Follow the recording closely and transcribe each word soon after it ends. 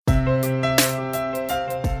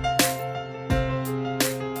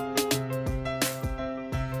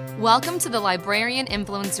Welcome to the Librarian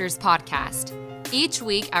Influencers Podcast. Each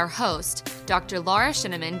week, our host, Dr. Laura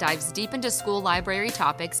Shinneman, dives deep into school library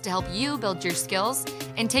topics to help you build your skills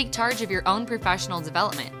and take charge of your own professional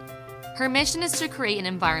development. Her mission is to create an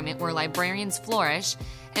environment where librarians flourish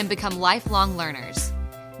and become lifelong learners.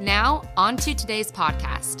 Now, on to today's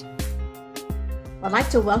podcast. I'd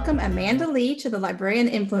like to welcome Amanda Lee to the Librarian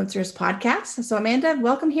Influencers Podcast. So Amanda,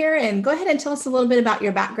 welcome here, and go ahead and tell us a little bit about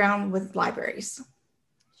your background with libraries.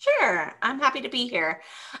 Sure, I'm happy to be here.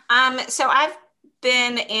 So I've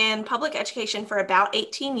been in public education for about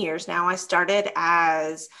 18 years now. I started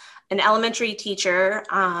as an elementary teacher,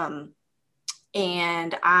 and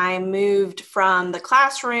I moved from the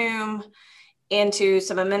classroom into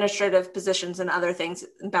some administrative positions and other things,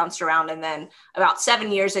 and bounced around. And then about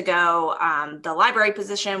 7 years ago, the library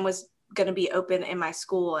position was going to be open in my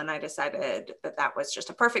school, and I decided that that was just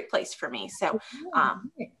a perfect place for me. So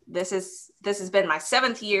this has been my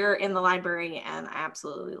 7th year in the library, and I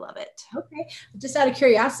absolutely love it. Okay, just out of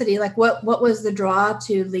curiosity, like what was the draw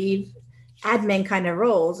to leave admin kind of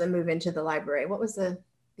roles and move into the library? What was the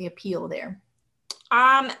appeal there?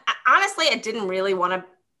 Honestly, I didn't really want to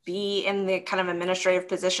be in the kind of administrative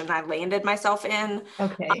position I landed myself in.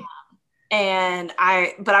 Okay.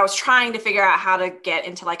 But I was trying to figure out how to get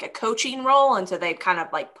into like a coaching role. And so they kind of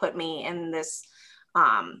like put me in this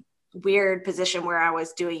weird position where I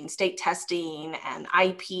was doing state testing and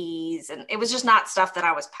IPs. And it was just not stuff that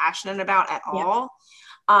I was passionate about at all.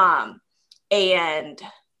 And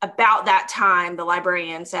about that time, the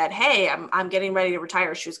librarian said, "Hey, I'm getting ready to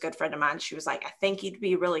retire." She was a good friend of mine. She was like, "I think you'd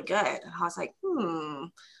be really good." And I was like,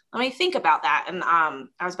 let me think about that. And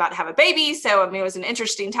I was about to have a baby. So, I mean, it was an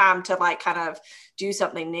interesting time to like kind of do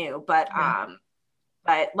something new. But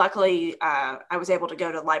luckily I was able to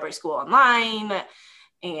go to library school online,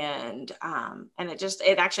 and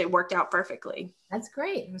it actually worked out perfectly. That's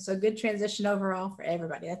great. So good transition overall for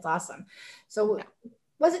everybody. That's awesome. So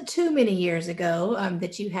wasn't too many years ago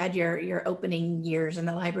that you had your opening years in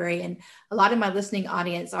the library. And a lot of my listening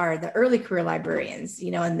audience are the early career librarians,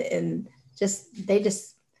 and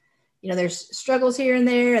there's struggles here and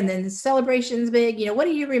there, and then the celebration's big. What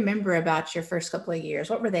do you remember about your first couple of years?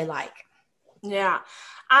 What were they like? Yeah.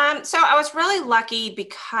 So I was really lucky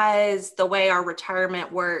because the way our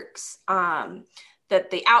retirement works, that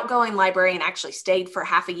the outgoing librarian actually stayed for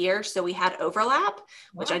half a year. So we had overlap,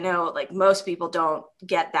 which I know like most people don't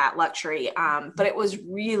get that luxury. But it was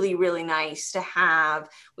really, really nice to have.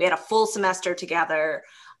 We had a full semester together,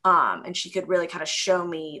 and she could really kind of show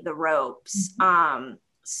me the ropes.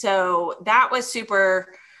 So that was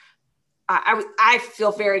super, I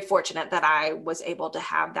feel very fortunate that I was able to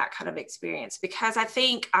have that kind of experience, because I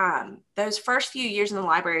think those first few years in the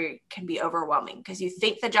library can be overwhelming, because you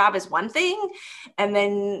think the job is one thing, and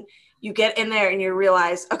then you get in there and you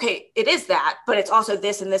realize, okay, it is that, but it's also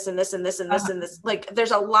this and this and this and this and this and this. Like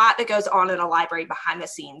there's a lot that goes on in a library behind the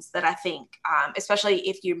scenes that I think, especially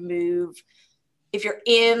if you're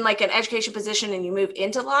in like an education position and you move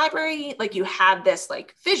into the library, like you have this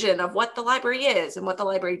like vision of what the library is and what the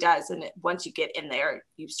library does. And once you get in there,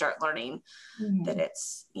 you start learning that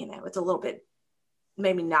it's, it's a little bit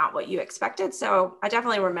maybe not what you expected. So I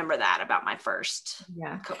definitely remember that about my first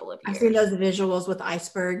couple of years. I've seen those visuals with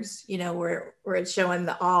icebergs, where it's showing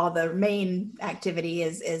all the main activity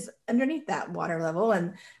is underneath that water level.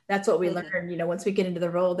 And that's what we learned, once we get into the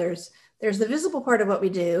role, there's the visible part of what we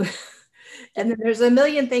do. And then there's a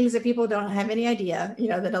million things that people don't have any idea,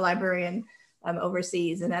 that a librarian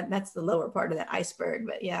oversees. And that's the lower part of that iceberg.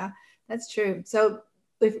 But yeah, that's true. So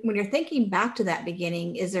when you're thinking back to that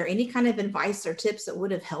beginning, is there any kind of advice or tips that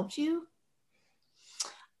would have helped you?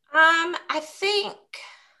 I think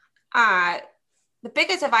the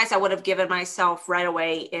biggest advice I would have given myself right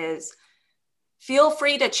away is feel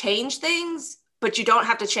free to change things, but you don't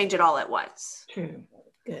have to change it all at once. True.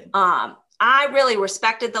 Good. I really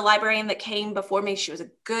respected the librarian that came before me. She was a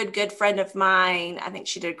good friend of mine. I think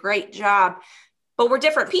she did a great job, but we're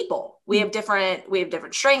different people. We have different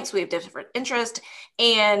strengths. We have different interests.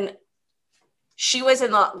 And she was in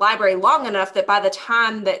the library long enough that by the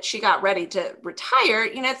time that she got ready to retire,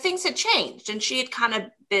 things had changed, and she had kind of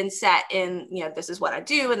been set in, this is what I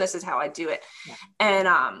do, and this is how I do it. Yeah.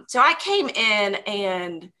 And so I came in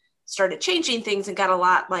and started changing things and got a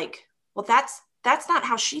lot like, well, that's not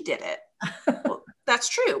how she did it. Well, that's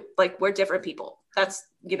true. Like we're different people. That's,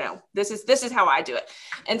 this is how I do it.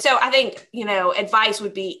 And so I think, advice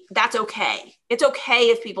would be, that's okay. It's okay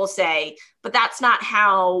if people say, but that's not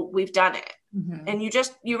how we've done it. And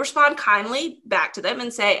you respond kindly back to them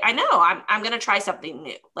and say, I know, I'm going to try something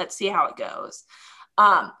new. Let's see how it goes.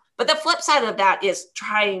 But the flip side of that is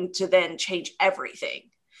trying to then change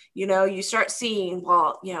everything. you start seeing,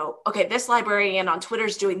 well, okay, this librarian on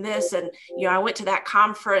Twitter's doing this. And, I went to that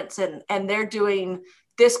conference and they're doing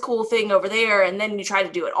this cool thing over there. And then you try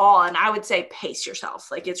to do it all. And I would say pace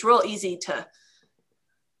yourself. Like, it's real easy to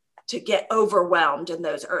get overwhelmed in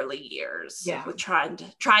those early years with trying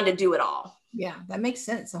to do it all. Yeah, that makes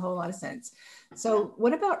sense. A whole lot of sense. So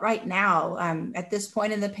what about right now, at this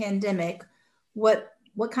point in the pandemic, what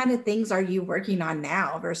kind of things are you working on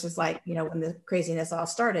now versus like, when the craziness all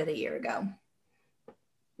started a year ago?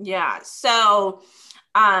 Yeah. So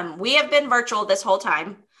we have been virtual this whole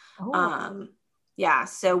time. Oh. Yeah.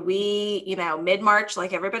 So we, mid-March,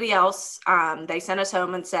 like everybody else, they sent us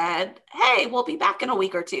home and said, hey, we'll be back in a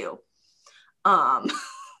week or two.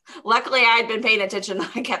 Luckily I had been paying attention.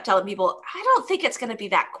 I kept telling people, I don't think it's going to be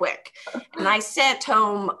that quick. And I sent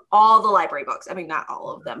home all the library books. I mean, not all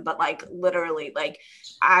of them, but like literally, like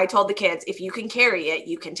I told the kids, if you can carry it,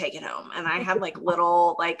 you can take it home. And I had like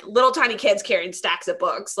little tiny kids carrying stacks of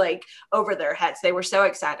books, like over their heads. They were so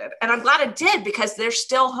excited. And I'm glad I did, because they're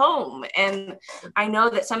still home. And I know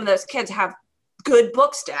that some of those kids have good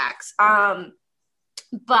book stacks. But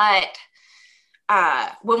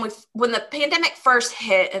when the pandemic first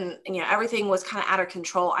hit and everything was kind of out of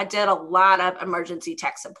control, I did a lot of emergency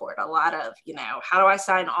tech support, a lot of how do I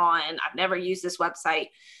sign on? I've never used this website.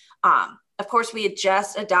 Of course, we had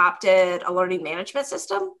just adopted a learning management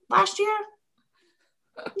system last year,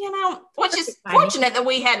 which is fortunate that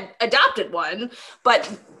we had adopted one,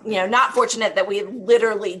 but not fortunate that we had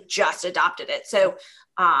literally just adopted it. So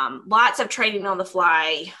lots of training on the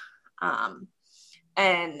fly,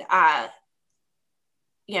 and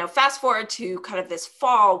fast forward to kind of this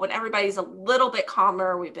fall when everybody's a little bit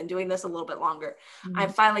calmer. We've been doing this a little bit longer. Mm-hmm. I'm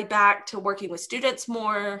finally back to working with students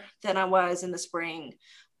more than I was in the spring.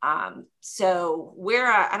 So we're,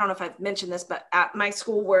 I don't know if I've mentioned this, but at my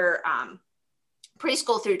school, we're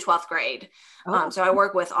preschool through 12th grade. Oh. So I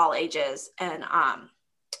work with all ages, and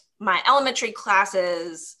my elementary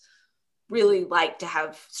classes really like to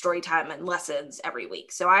have story time and lessons every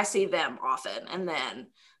week. So I see them often. And then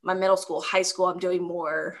my middle school, high school, I'm doing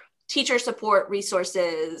more teacher support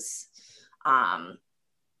resources,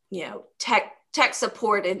 tech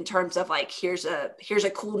support in terms of like, here's a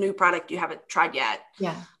cool new product you haven't tried yet.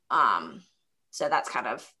 Yeah. So that's kind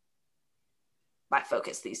of my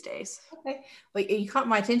focus these days. Okay. Well, you caught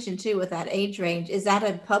my attention too with that age range. Is that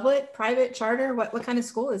a public, private, charter? What kind of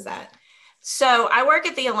school is that? So I work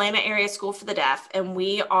at the Atlanta Area School for the Deaf, and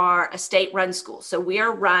we are a state-run school. So we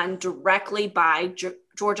are run directly by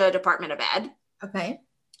Georgia Department of Ed. Okay.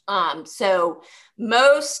 So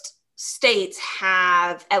most states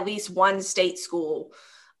have at least one state school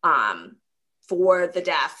for the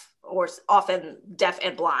deaf, or often deaf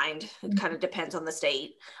and blind. It kind of depends on the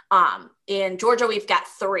state. In Georgia, we've got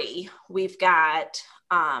 3. We've got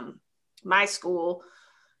my school,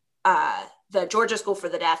 the Georgia School for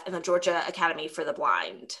the Deaf, and the Georgia Academy for the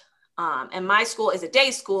Blind. And my school is a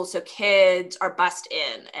day school, so kids are bused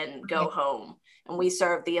in and go home. And we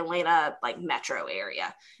serve the Atlanta metro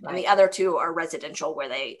area. Right. And the other 2 are residential, where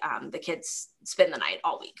they the kids spend the night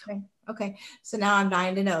all week. Okay. So now I'm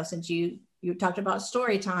dying to know, since you talked about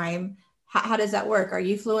story time, how does that work? Are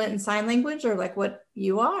you fluent in sign language, or what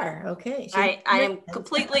you are? Okay. I am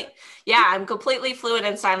completely, I'm completely fluent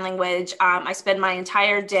in sign language. I spend my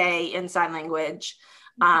entire day in sign language.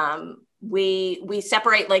 We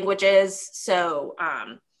separate languages. So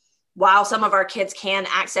while some of our kids can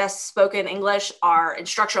access spoken English, our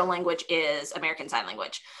instructional language is American Sign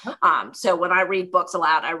Language. Okay. So when I read books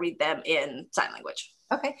aloud, I read them in sign language.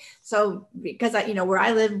 Okay. So because where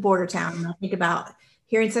I live, border town, and I think about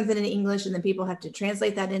hearing something in English and then people have to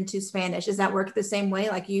translate that into Spanish. Does that work the same way?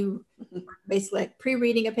 Like you basically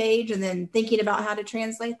pre-reading a page and then thinking about how to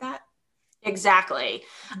translate that? Exactly.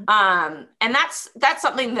 And that's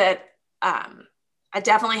something that I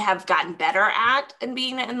definitely have gotten better at in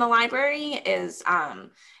being in the library is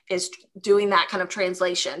doing that kind of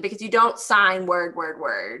translation, because you don't sign word.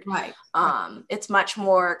 Right. It's much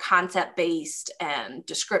more concept-based and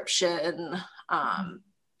description.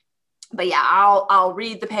 But yeah, I'll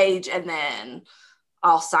read the page and then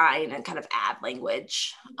I'll sign and kind of add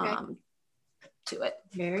language to it.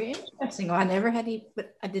 Very interesting. Well, I never had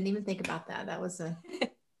but I didn't even think about that. That was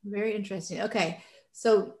very interesting. Okay.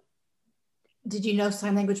 So did you know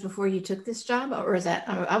sign language before you took this job, or is that,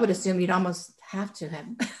 I would assume you'd almost have to have.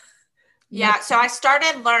 Yeah. So I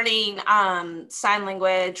started learning sign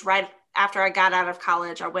language right after I got out of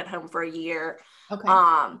college. I went home for a year. Okay.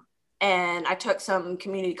 And I took some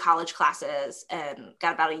community college classes and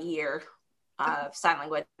got about a year of sign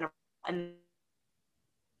language. And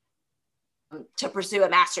to pursue a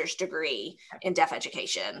master's degree in deaf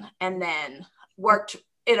education, and then worked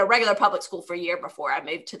in a regular public school for a year before I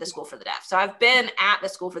moved to the school for the deaf. So I've been at the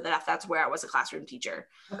school for the deaf. That's where I was a classroom teacher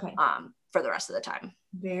for the rest of the time.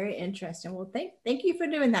 Very interesting. Well, thank you for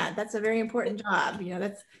doing that. That's a very important job.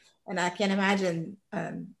 And I can't imagine,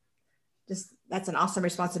 just that's an awesome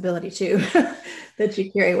responsibility too, that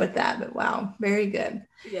you carry with that. But wow, very good.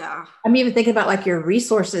 Yeah. I'm even thinking about like your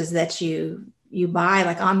resources that you buy,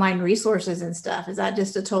 like online resources and stuff. Is that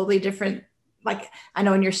just a totally different, like I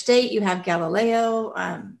know in your state you have Galileo.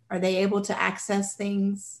 Are they able to access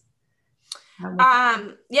things? Yeah,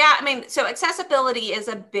 I mean, so accessibility is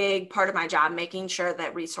a big part of my job, making sure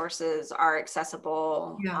that resources are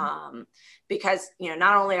accessible. Because,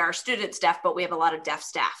 not only are students deaf, but we have a lot of deaf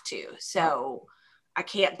staff too. So I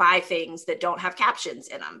can't buy things that don't have captions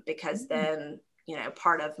in them, because then,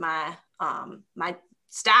 part of my, my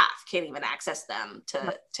staff can't even access them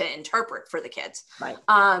to interpret for the kids. Right.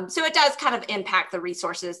 So it does kind of impact the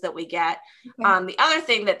resources that we get. Okay. The other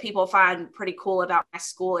thing that people find pretty cool about my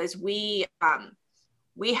school is we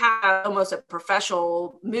have almost a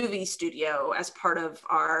professional movie studio as part of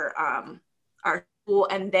our school,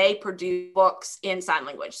 and they produce books in sign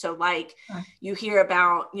language. So like you hear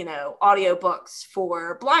about, audiobooks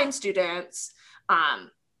for blind students.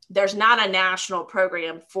 There's not a national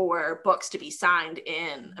program for books to be signed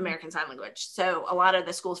in American Sign Language. So a lot of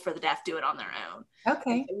the schools for the deaf do it on their own.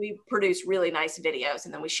 Okay. And we produce really nice videos,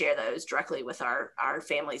 and then we share those directly with our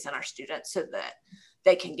families and our students so that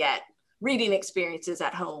they can get reading experiences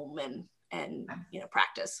at home and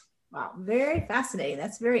practice. Wow, very fascinating.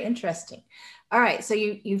 That's very interesting. All right, so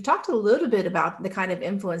you've talked a little bit about the kind of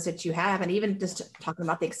influence that you have, and even just talking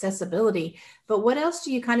about the accessibility, but what else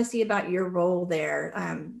do you kind of see about your role there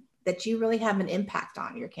that you really have an impact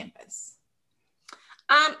on your campus?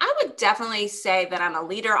 I would definitely say that I'm a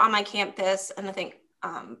leader on my campus, and I think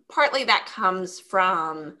partly that comes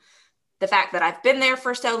from the fact that I've been there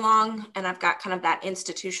for so long and I've got kind of that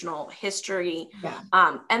institutional history.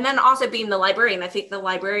 Yeah. And then also being the librarian. I think the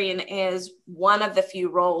librarian is one of the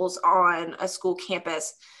few roles on a school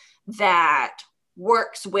campus that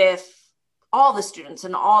works with all the students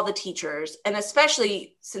and all the teachers. And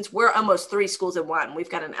especially since we're almost 3 schools in one, we've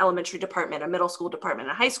got an elementary department, a middle school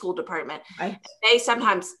department, a high school department. Right. They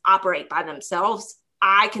sometimes operate by themselves.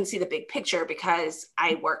 I can see the big picture because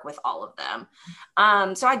I work with all of them.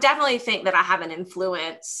 So I definitely think that I have an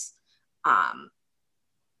influence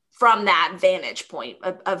from that vantage point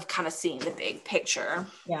of kind of seeing the big picture.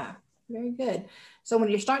 Yeah, very good. So when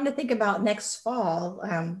you're starting to think about next fall,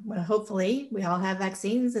 when hopefully we all have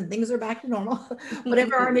vaccines and things are back to normal,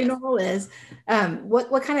 whatever our new normal is,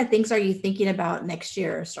 what kind of things are you thinking about next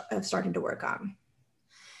year of starting to work on?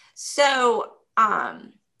 So,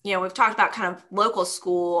 we've talked about kind of local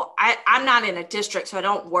school. I'm not in a district, so I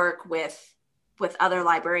don't work with other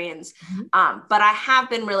librarians, but I have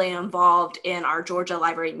been really involved in our Georgia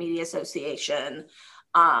Library Media Association.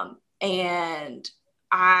 And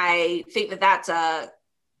I think that that's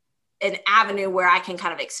an avenue where I can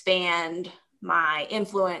kind of expand my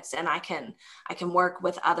influence, and I can work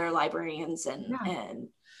with other librarians and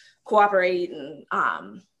cooperate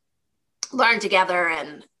and learn together.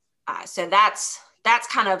 And so that's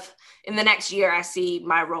kind of, in the next year, I see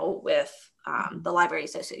my role with the Library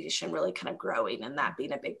Association really kind of growing, and that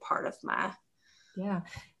being a big part of my And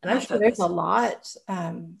I'm sure there's a lot,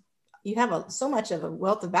 you have so much of a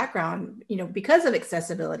wealth of background, because of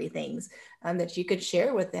accessibility things that you could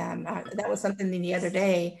share with them. That was something the other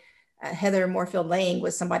day, Heather Moorfield-Lang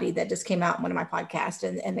was somebody that just came out in one of my podcasts,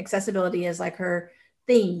 and accessibility is like her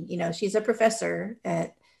thing. She's a professor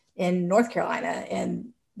in North Carolina,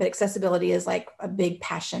 but accessibility is like a big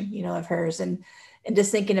passion, of hers. And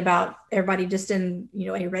just thinking about everybody just in,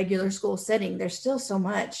 a regular school setting, there's still so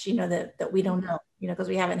much, that we don't know, because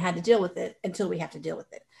we haven't had to deal with it until we have to deal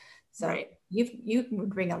with it. So right. You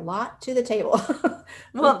bring a lot to the table.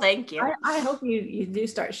 Well, thank you. I hope you do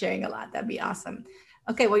start sharing a lot. That'd be awesome.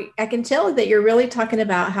 Okay. Well, I can tell that you're really talking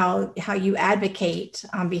about how you advocate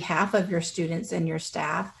on behalf of your students and your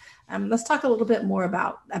staff. Let's talk a little bit more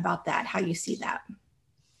about that, how you see that.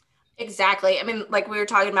 Exactly. I mean, like we were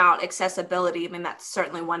talking about accessibility. I mean, that's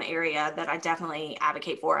certainly one area that I definitely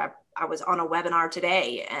advocate for. I was on a webinar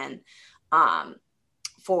today and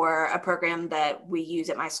for a program that we use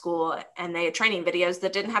at my school, and they had training videos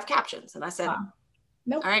that didn't have captions. And I said,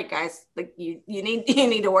 Nope. All right, guys, like you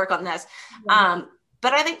need to work on this. Yeah.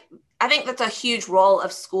 But I think that's a huge role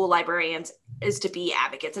of school librarians, is to be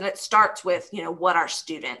advocates. And it starts with, what our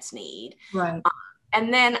students need. Right.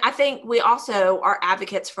 And then I think we also are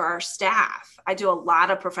advocates for our staff. I do a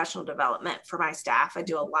lot of professional development for my staff. I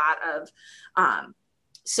do a lot of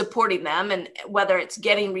supporting them, and whether it's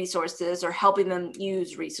getting resources or helping them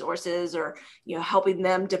use resources, or, you know, helping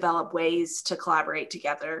them develop ways to collaborate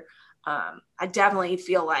together. I definitely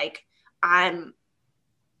feel like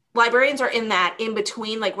librarians are in that in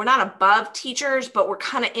between, like we're not above teachers, but we're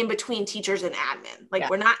kind of in between teachers and admin. Like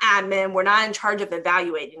we're not admin, we're not in charge of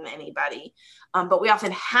evaluating anybody, but we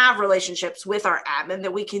often have relationships with our admin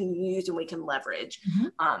that we can use and we can leverage.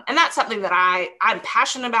 And that's something that I'm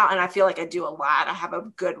passionate about, and I feel like I do a lot. I have a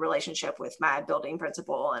good relationship with my building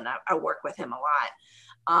principal, and I work with him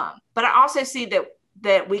a lot. But I also see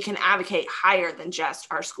that we can advocate higher than just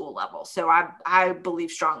our school level. So I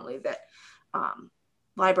believe strongly that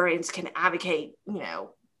librarians can advocate, you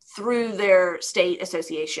know, through their state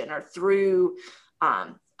association or through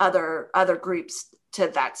other groups to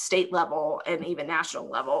that state level and even national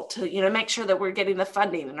level to, you know, make sure that we're getting the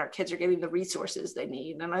funding and our kids are getting the resources they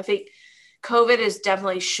need. And I think COVID has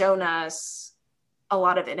definitely shown us a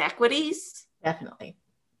lot of inequities. Definitely.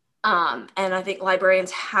 And I think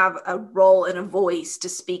librarians have a role and a voice to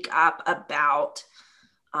speak up about,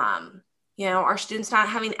 you know, our students not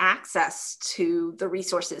having access to the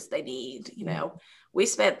resources they need. You know, we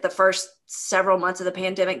spent the first several months of the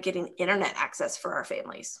pandemic getting internet access for our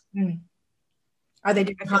families. Are they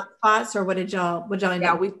doing hotspots, or what did y'all end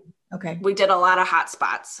up? We did a lot of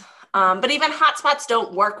hotspots. But even hotspots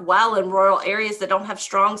don't work well in rural areas that don't have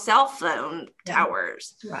strong cell phone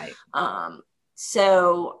towers. Right.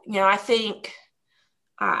 So, you know, I think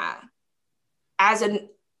talking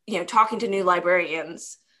to new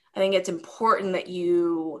librarians, I think it's important that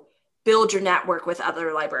you build your network with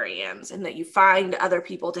other librarians and that you find other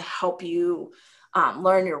people to help you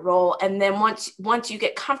learn your role. And then once you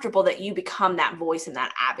get comfortable, that you become that voice and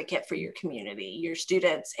that advocate for your community, your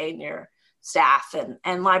students and your staff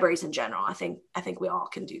and libraries in general. I think we all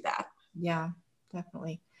can do that. Yeah,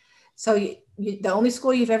 definitely. So the only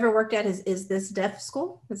school you've ever worked at is this deaf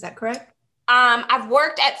school? Is that correct? I've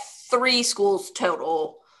worked at 3 schools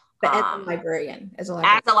total. But as a librarian, As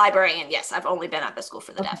a librarian, yes. I've only been at the school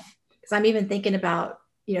for the deaf. Because I'm even thinking about,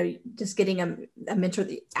 you know, just getting a mentor.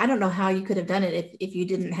 I don't know how you could have done it if you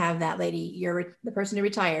didn't have that lady, the person who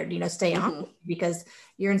retired, you know, stay on, because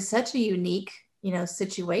you're in such a unique, you know,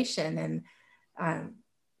 situation. And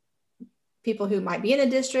people who might be in a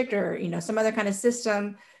district or, you know, some other kind of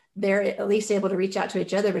system, they're at least able to reach out to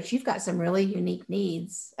each other, but you've got some really unique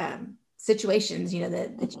needs, situations, you know,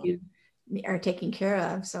 that you are taking care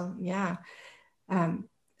of. So, yeah.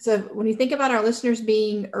 So when you think about our listeners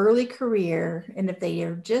being early career, and if they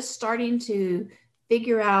are just starting to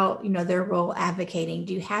figure out, you know, their role advocating,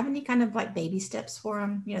 do you have any kind of like baby steps for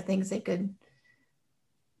them, you know, things they could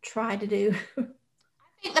try to do? I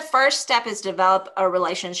think the first step is develop a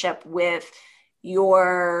relationship with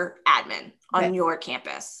your admin on your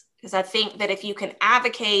campus. Because I think that if you can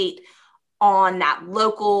advocate on that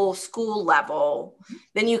local school level,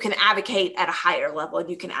 then you can advocate at a higher level, and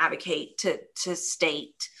you can advocate to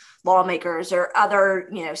state lawmakers or other,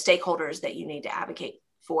 you know, stakeholders that you need to advocate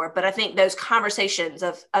for. But I think those conversations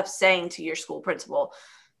of saying to your school principal,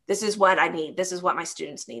 this is what I need, this is what my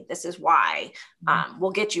students need, this is why,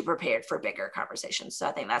 will get you prepared for bigger conversations. So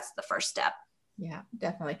I think that's the first step. Yeah,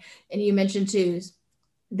 definitely. And you mentioned too,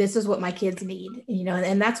 this is what my kids need, you know,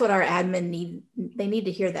 and that's what our admin need. They need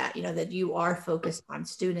to hear that, you know, that you are focused on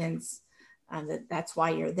students, that's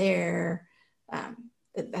why you're there.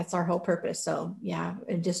 That's our whole purpose. So yeah,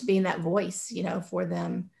 and just being that voice, you know, for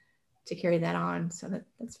them to carry that on. So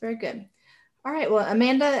that's very good. All right. Well,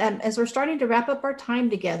 Amanda, as we're starting to wrap up our time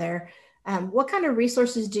together, what kind of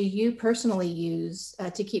resources do you personally use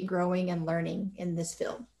to keep growing and learning in this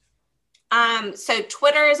field? So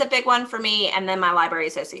Twitter is a big one for me, and then my library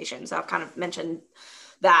association. So I've kind of mentioned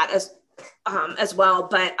that as well,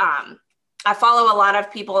 but I follow a lot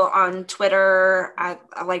of people on Twitter. I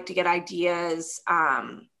like to get ideas.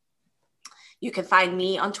 You can find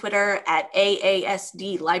me on Twitter at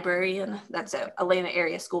AASD Librarian. That's a Atlanta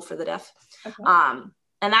area school for the deaf. Okay.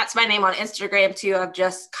 And that's my name on Instagram too. I've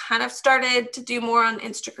just kind of started to do more on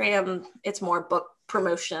Instagram. It's more book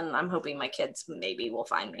promotion. I'm hoping my kids maybe will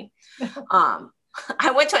find me.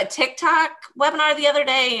 I went to a TikTok webinar the other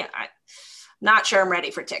day. I'm not sure I'm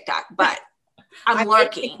ready for TikTok, but I'm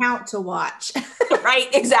lurking. Account to watch. Right,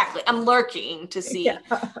 exactly. I'm lurking to see. Yeah.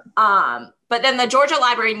 But then the Georgia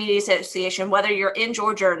Library Media Association, whether you're in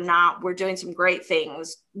Georgia or not, we're doing some great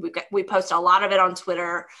things. We post a lot of it on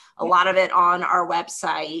Twitter, a lot of it on our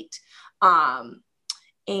website.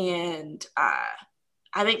 And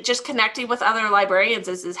I think just connecting with other librarians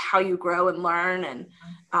is how you grow and learn,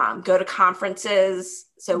 and go to conferences.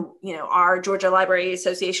 So, our Georgia Library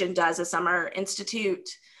Association does a summer institute.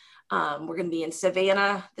 We're going to be in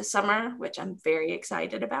Savannah this summer, which I'm very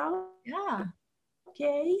excited about. Yeah.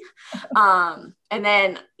 Yay. And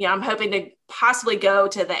then, I'm hoping to possibly go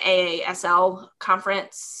to the AASL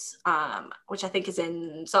conference, which I think is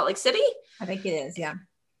in Salt Lake City. I think it is. Yeah.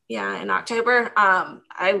 Yeah, in October.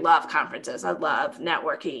 I love conferences. I love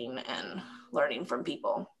networking and learning from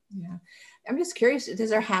people. Yeah. I'm just curious, does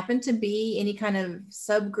there happen to be any kind of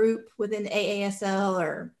subgroup within AASL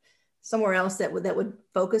or somewhere else that would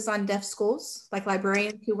focus on deaf schools, like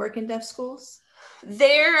librarians who work in deaf schools?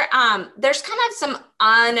 There's kind of some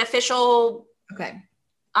unofficial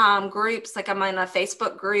groups. Like I'm in a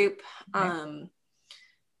Facebook group. Okay.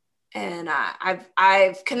 And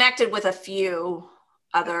I've connected with a few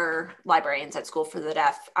other librarians at School for the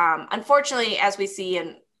Deaf. Unfortunately, as we see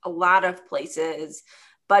in a lot of places,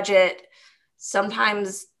 budget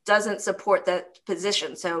sometimes doesn't support the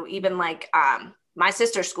position. So even like my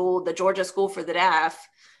sister's school, the Georgia School for the Deaf,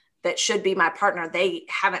 that should be my partner, they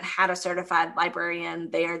haven't had a certified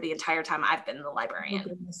librarian there the entire time I've been the librarian. Oh,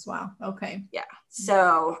 goodness. Wow. Okay. Yeah.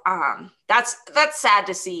 So that's sad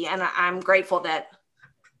to see. And I'm grateful that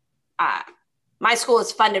my school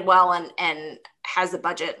is funded well and has the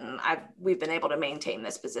budget, and we've been able to maintain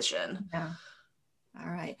this position. Yeah. All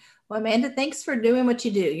right. Well, Amanda, thanks for doing what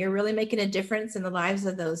you do. You're really making a difference in the lives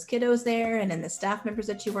of those kiddos there and in the staff members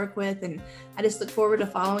that you work with. And I just look forward to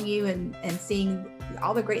following you and seeing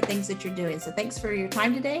all the great things that you're doing. So thanks for your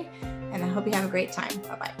time today, and I hope you have a great time.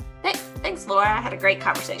 Bye-bye. Thanks, Laura. I had a great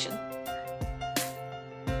conversation.